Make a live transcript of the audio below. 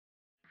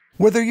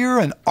Whether you're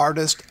an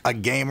artist, a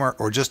gamer,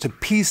 or just a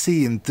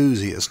PC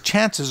enthusiast,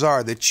 chances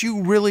are that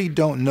you really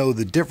don't know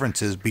the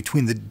differences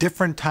between the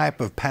different type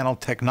of panel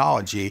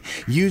technology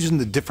used in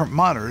the different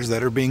monitors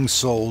that are being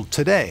sold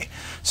today.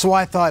 So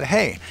I thought,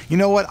 hey, you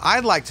know what?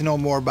 I'd like to know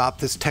more about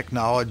this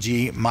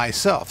technology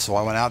myself. So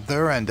I went out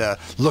there and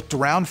looked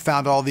around,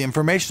 found all the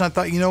information. I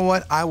thought, you know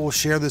what? I will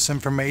share this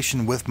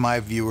information with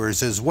my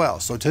viewers as well.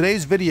 So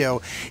today's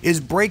video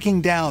is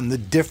breaking down the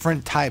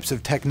different types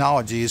of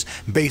technologies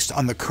based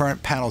on the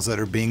current panels that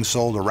are being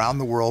sold around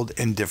the world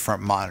in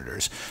different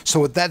monitors. So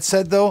with that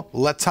said though,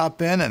 let's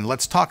hop in and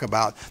let's talk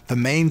about the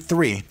main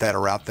three that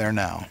are out there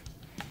now.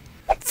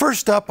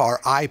 First up are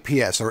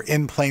IPS, or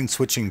in-plane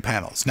switching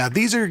panels. Now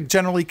these are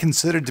generally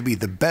considered to be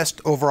the best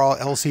overall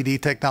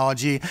LCD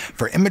technology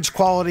for image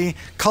quality,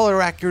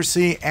 color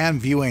accuracy,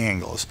 and viewing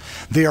angles.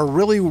 They are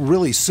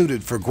really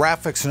suited for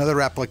graphics and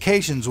other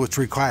applications which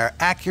require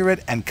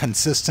accurate and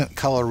consistent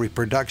color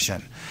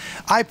reproduction.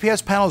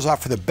 IPS panels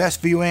offer the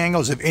best viewing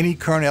angles of any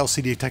current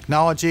LCD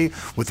technology,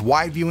 with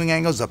wide viewing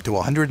angles up to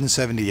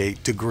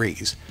 178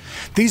 degrees.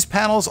 These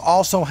panels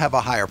also have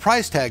a higher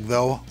price tag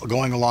though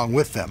going along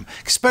with them,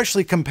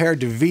 especially compared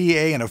to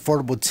VA and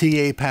affordable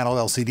TA panel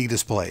LCD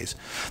displays.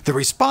 The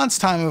response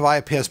time of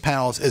IPS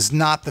panels is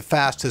not the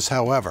fastest,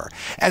 however,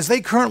 as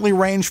they currently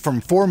range from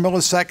 4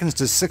 milliseconds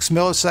to 6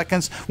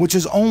 milliseconds, which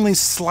is only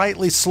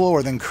slightly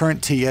slower than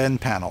current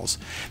TN panels.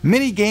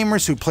 Many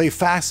gamers who play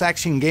fast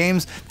action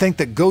games think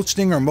that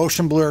ghosting or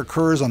motion blur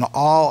occurs on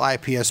all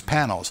IPS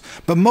panels,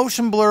 but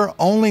motion blur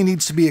only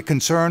needs to be a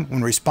concern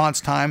when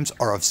response times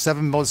are of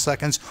 7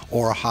 milliseconds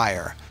or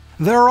higher.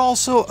 There are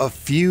also a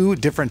few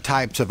different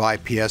types of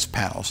IPS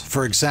panels.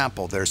 For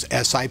example, there's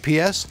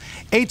SIPS,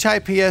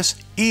 HIPS,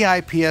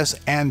 EIPS,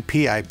 and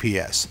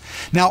PIPS.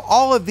 Now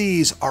all of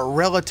these are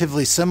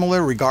relatively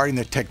similar regarding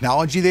the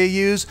technology they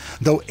use,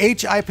 though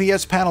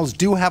HIPS panels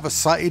do have a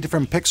slightly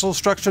different pixel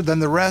structure than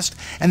the rest,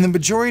 and the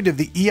majority of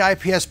the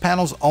EIPS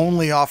panels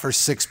only offer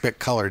 6-bit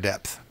color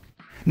depth.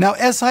 Now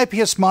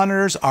SIPS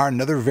monitors are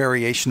another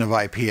variation of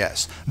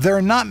IPS. There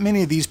are not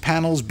many of these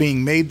panels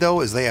being made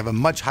though, as they have a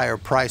much higher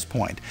price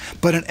point,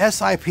 but an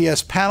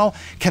SIPS panel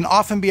can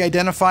often be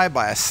identified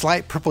by a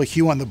slight purple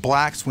hue on the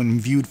blacks when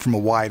viewed from a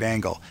wide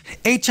angle.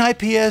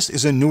 HIPS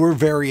is a newer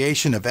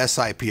variation of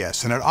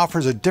SIPS, and it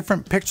offers a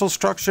different pixel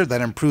structure that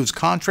improves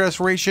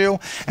contrast ratio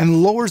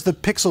and lowers the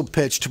pixel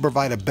pitch to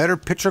provide a better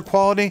picture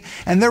quality,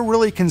 and they're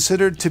really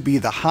considered to be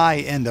the high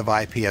end of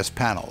IPS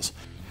panels.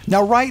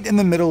 Now right in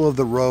the middle of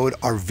the road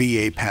are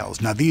VA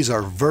panels. Now these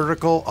are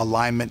vertical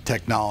alignment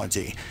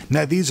technology.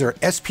 Now these are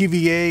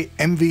SPVA,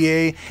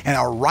 MVA, and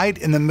are right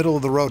in the middle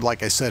of the road,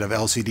 like I said, of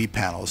LCD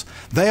panels.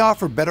 They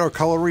offer better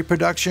color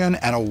reproduction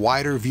and a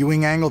wider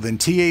viewing angle than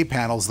TA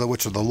panels,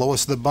 which are the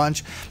lowest of the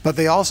bunch, but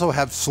they also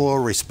have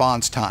slower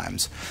response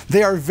times.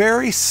 They are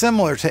very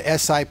similar to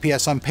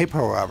SIPS on paper,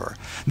 however.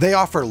 They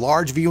offer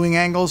large viewing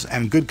angles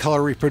and good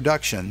color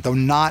reproduction, though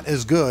not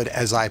as good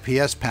as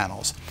IPS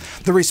panels.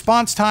 The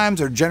response times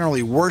are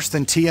generally worse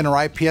than TN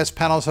or IPS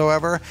panels,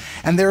 however,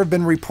 and there have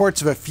been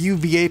reports of a few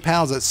VA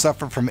panels that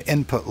suffer from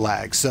input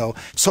lag. So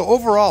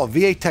overall,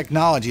 VA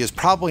technology is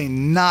probably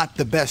not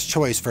the best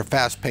choice for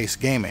fast-paced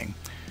gaming.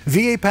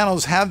 VA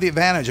panels have the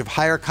advantage of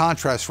higher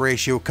contrast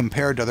ratio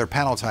compared to other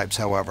panel types,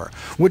 however,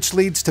 which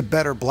leads to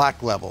better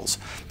black levels.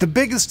 The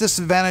biggest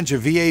disadvantage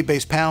of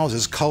VA-based panels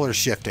is color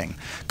shifting.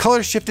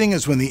 Color shifting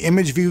is when the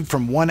image viewed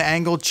from one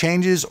angle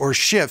changes or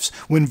shifts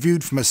when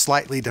viewed from a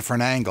slightly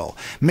different angle,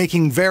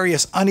 making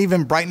various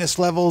uneven brightness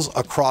levels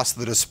across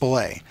the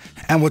display.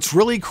 And what's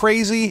really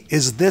crazy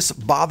is this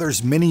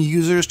bothers many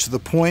users to the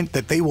point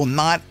that they will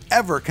not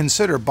ever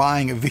consider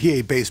buying a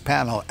VA-based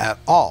panel at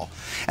all.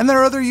 And there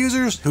are other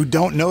users who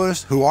don't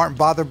notice, who aren't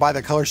bothered by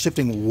the color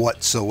shifting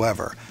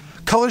whatsoever.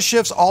 Color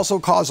shifts also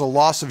cause a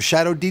loss of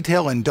shadow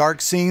detail in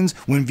dark scenes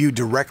when viewed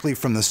directly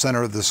from the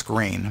center of the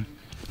screen.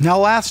 Now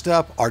last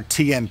up are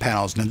TN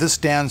panels. Now this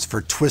stands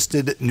for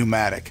Twisted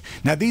Nematic.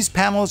 Now these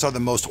panels are the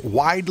most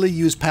widely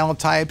used panel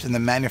types in the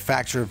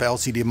manufacture of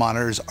LCD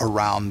monitors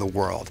around the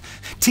world.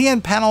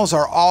 TN panels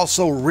are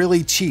also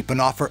really cheap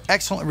and offer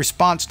excellent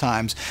response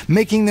times,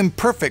 making them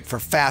perfect for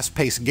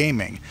fast-paced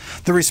gaming.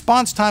 The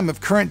response time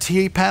of current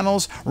TA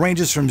panels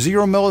ranges from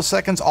 0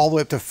 milliseconds all the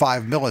way up to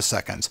 5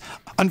 milliseconds.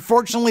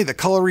 Unfortunately, the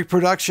color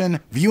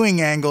reproduction,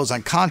 viewing angles,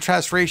 and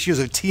contrast ratios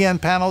of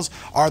TN panels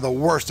are the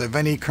worst of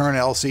any current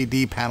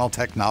LCD panel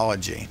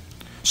technology.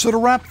 So to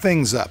wrap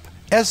things up,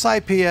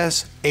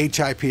 SIPS,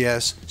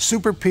 HIPS,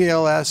 Super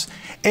PLS,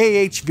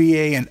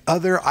 AHVA, and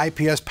other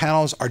IPS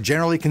panels are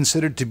generally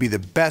considered to be the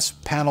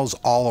best panels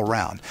all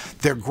around.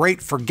 They're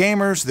great for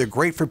gamers, they're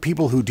great for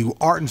people who do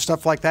art and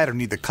stuff like that or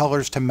need the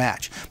colors to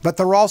match, but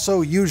they're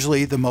also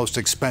usually the most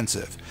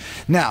expensive.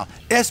 Now,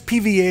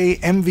 SPVA,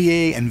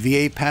 MVA, and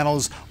VA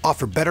panels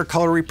offer better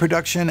color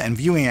reproduction and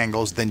viewing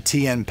angles than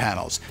TN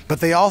panels,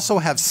 but they also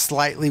have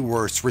slightly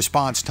worse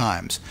response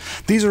times.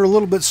 These are a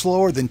little bit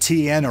slower than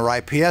TN or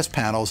IPS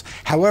panels,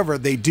 however,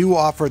 they do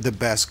offer the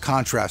best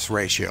contrast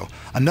ratio.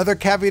 Another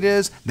caveat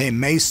is they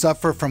may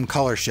suffer from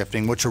color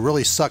shifting, which will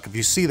really suck if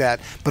you see that,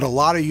 but a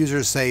lot of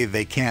users say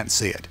they can't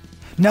see it.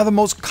 Now, the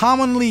most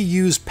commonly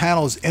used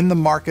panels in the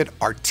market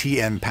are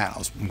TN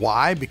panels.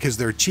 Why? Because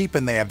they're cheap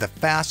and they have the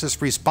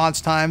fastest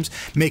response times,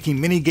 making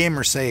many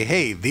gamers say,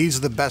 hey, these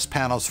are the best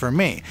panels for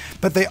me.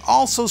 But they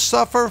also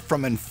suffer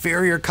from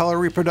inferior color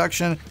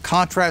reproduction,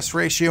 contrast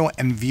ratio,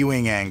 and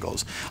viewing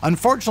angles.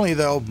 Unfortunately,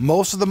 though,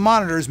 most of the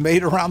monitors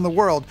made around the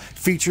world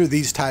feature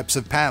these types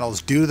of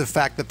panels due to the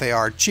fact that they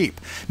are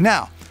cheap.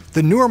 Now,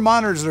 the newer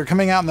monitors that are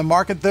coming out in the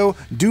market, though,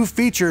 do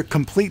feature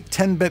complete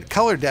 10-bit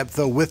color depth,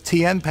 though, with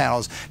TN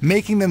panels,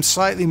 making them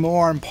slightly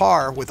more on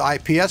par with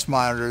IPS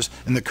monitors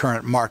in the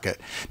current market.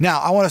 Now,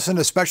 I want to send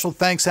a special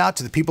thanks out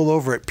to the people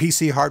over at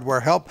PC Hardware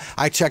Help.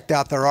 I checked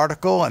out their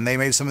article, and they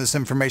made some of this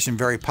information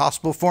very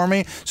possible for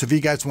me. So if you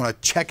guys want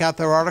to check out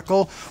their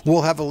article,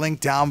 we'll have a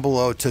link down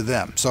below to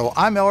them. So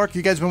I'm Elric.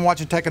 You guys have been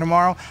watching Tech of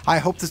Tomorrow. I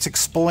hope this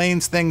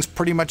explains things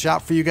pretty much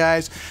out for you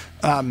guys.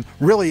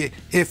 Really,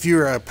 if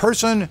you're a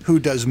person who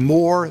does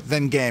more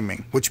than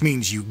gaming, which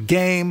means you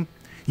game,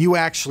 you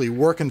actually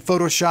work in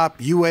Photoshop,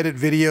 you edit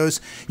videos,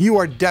 you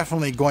are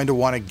definitely going to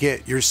want to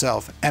get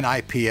yourself an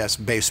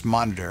IPS-based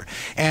monitor.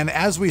 And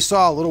as we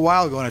saw a little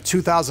while ago in a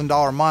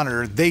 $2,000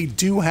 monitor, they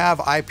do have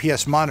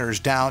IPS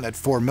monitors down at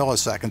 4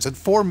 milliseconds. At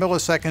 4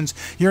 milliseconds,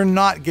 you're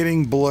not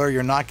getting blur,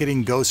 you're not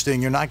getting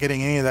ghosting, you're not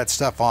getting any of that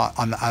stuff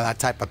on that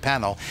type of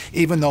panel,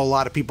 even though a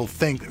lot of people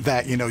think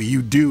that, you know,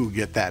 you do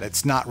get that.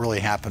 It's not really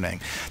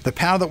happening. The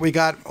panel that we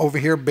got over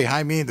here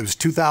behind me, that was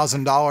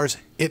 $2,000,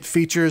 it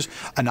features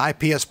an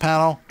IPS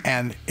panel,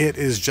 and it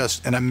is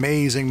just an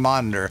amazing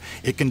monitor.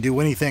 It can do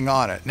anything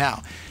on it.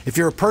 Now, if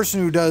you're a person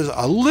who does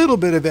a little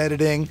bit of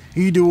editing,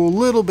 you do a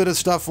little bit of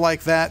stuff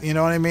like that, you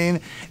know what I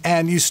mean,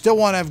 and you still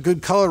want to have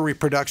good color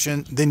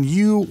reproduction, then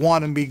you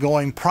want to be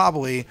going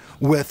probably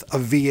with a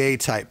VA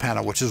type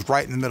panel, which is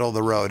right in the middle of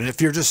the road. And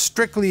if you're just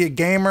strictly a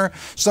gamer,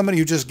 somebody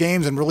who just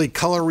games and really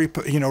color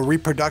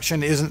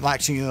reproduction isn't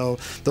actually, you know,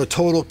 the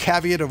total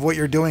caveat of what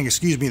you're doing,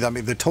 excuse me,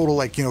 the total,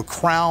 like, you know,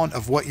 crown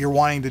of what you're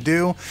wanting to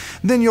do,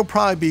 then you'll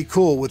probably be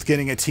cool with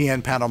getting a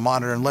TN panel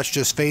monitor. And let's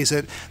just face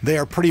it, they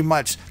are pretty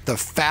much the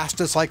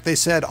fastest, like they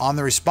said, on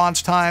the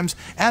response times,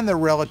 and they're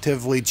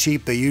relatively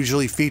cheap. They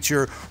usually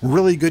feature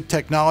really good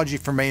technology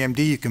from AMD.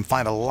 You can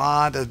find a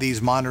lot of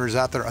these monitors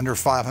out there under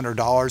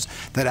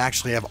 $500 that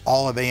actually have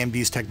all of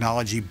AMD's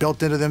technology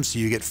built into them, so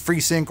you get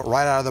FreeSync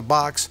right out of the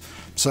box.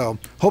 So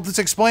hope this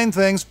explained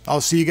things. I'll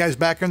see you guys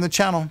back here on the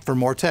channel for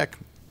more tech.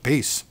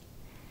 Peace.